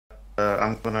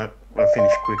I'm gonna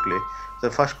finish quickly. The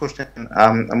first question,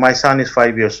 my son is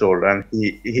 5 years old and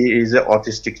he is an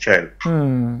autistic child.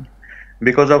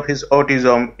 Because of his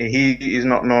autism, he is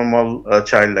not normal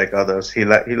child like others. He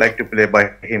like to play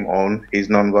by him own. He's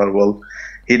non-verbal.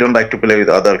 He don't like to play with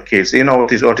other kids. You know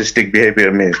what is autistic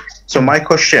behavior means. So my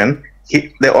question,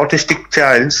 the autistic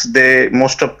childs,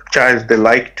 most of childs, they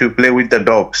like to play with the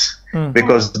dogs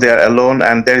because they are alone,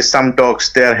 and there is some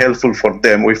dogs, they are helpful for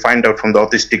them. We find out from the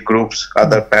autistic groups,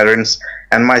 other parents,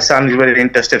 and my son is very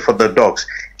interested for the dogs.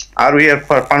 Are we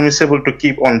permissible to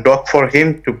keep on dog for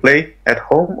him to play at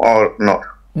home or not?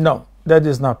 No, that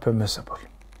is not permissible.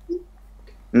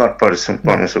 Not permissible.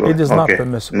 No, it is not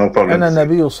permissible. No problem. And the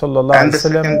Nabi sallallahu alaihi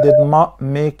wasallam did not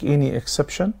make any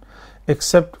exception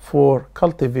except for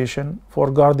cultivation, for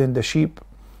guarding the sheep,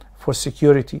 for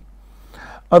security.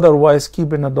 Otherwise,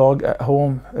 keeping a dog at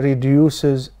home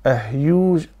reduces a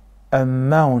huge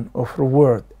amount of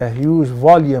reward, a huge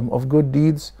volume of good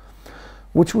deeds,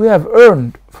 which we have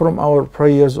earned from our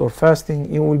prayers or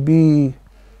fasting. It will be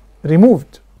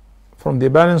removed from the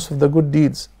balance of the good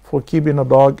deeds for keeping a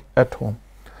dog at home.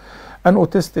 An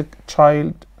autistic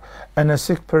child and a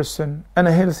sick person and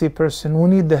a healthy person who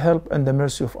need the help and the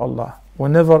mercy of Allah.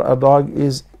 Whenever a dog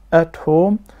is at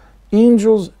home,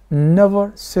 angels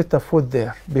never set a foot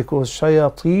there because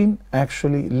shayateen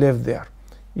actually live there.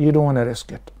 You don't want to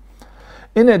risk it.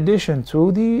 In addition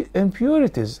to the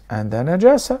impurities and the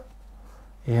najasa,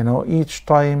 you know, each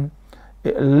time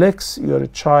it licks your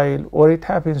child, or it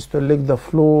happens to lick the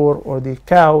floor or the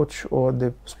couch or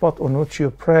the spot on which you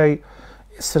pray,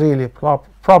 it's really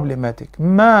problematic.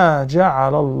 ما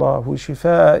جعل الله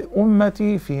شفاء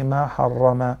أمتي فيما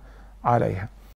حرم عليها.